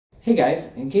Hey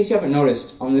guys, in case you haven't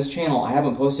noticed, on this channel I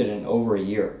haven't posted in over a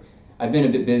year. I've been a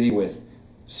bit busy with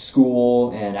school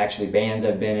and actually bands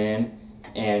I've been in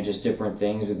and just different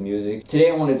things with music. Today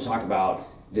I wanted to talk about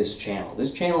this channel.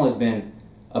 This channel has been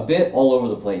a bit all over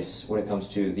the place when it comes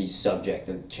to the subject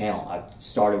of the channel. I've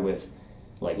started with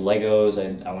like Legos,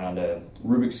 I went on to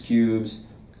Rubik's Cubes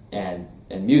and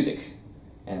music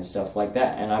and stuff like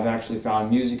that. And I've actually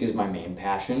found music is my main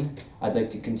passion. I'd like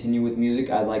to continue with music.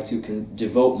 I'd like to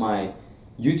devote my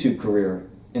YouTube career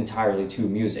entirely to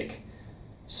music.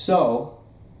 So,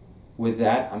 with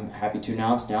that, I'm happy to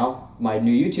announce now my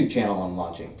new YouTube channel I'm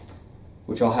launching,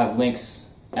 which I'll have links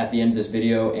at the end of this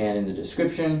video and in the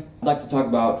description. I'd like to talk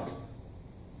about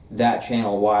that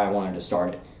channel, why I wanted to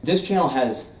start it. This channel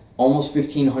has almost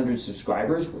 1,500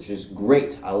 subscribers, which is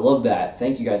great. I love that.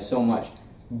 Thank you guys so much.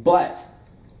 But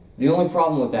the only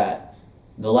problem with that,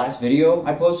 the last video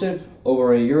I posted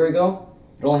over a year ago,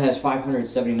 it only has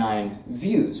 579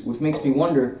 views, which makes me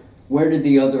wonder, where did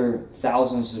the other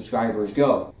 1,000 subscribers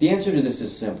go? The answer to this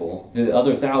is simple. The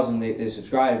other 1,000, they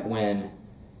subscribed when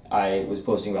I was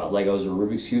posting about Legos or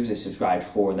Rubik's Cubes. They subscribed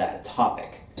for that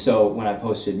topic. So when I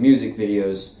posted music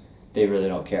videos, they really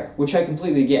don't care, which I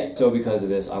completely get. So because of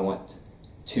this, I want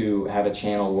to have a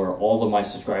channel where all of my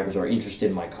subscribers are interested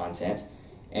in my content.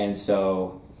 And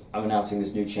so I'm announcing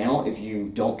this new channel. If you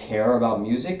don't care about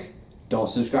music, don't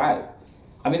subscribe.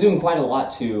 I've been doing quite a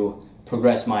lot to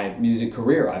progress my music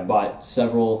career. I've bought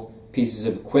several pieces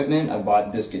of equipment. I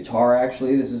bought this guitar,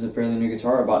 actually. This is a fairly new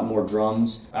guitar. I bought more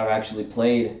drums. I've actually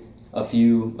played a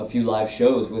few live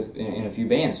shows in a few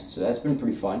bands, so that's been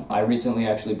pretty fun. I recently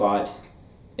actually bought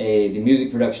the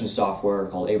music production software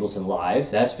called Ableton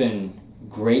Live. That's been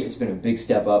great. It's been a big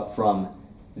step up from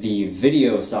the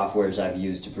video softwares I've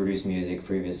used to produce music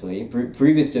previously.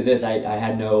 Previous to this, I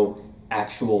had no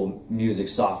actual music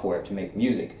software to make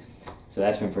music. So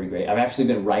that's been pretty great. I've actually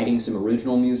been writing some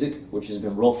original music, which has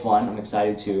been real fun. I'm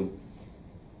excited to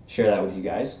share that with you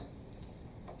guys.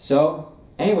 So,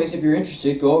 anyways, if you're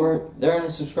interested, go over there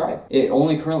and subscribe. It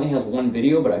only currently has one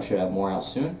video, but I should have more out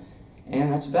soon.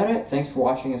 And that's about it. Thanks for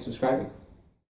watching and subscribing.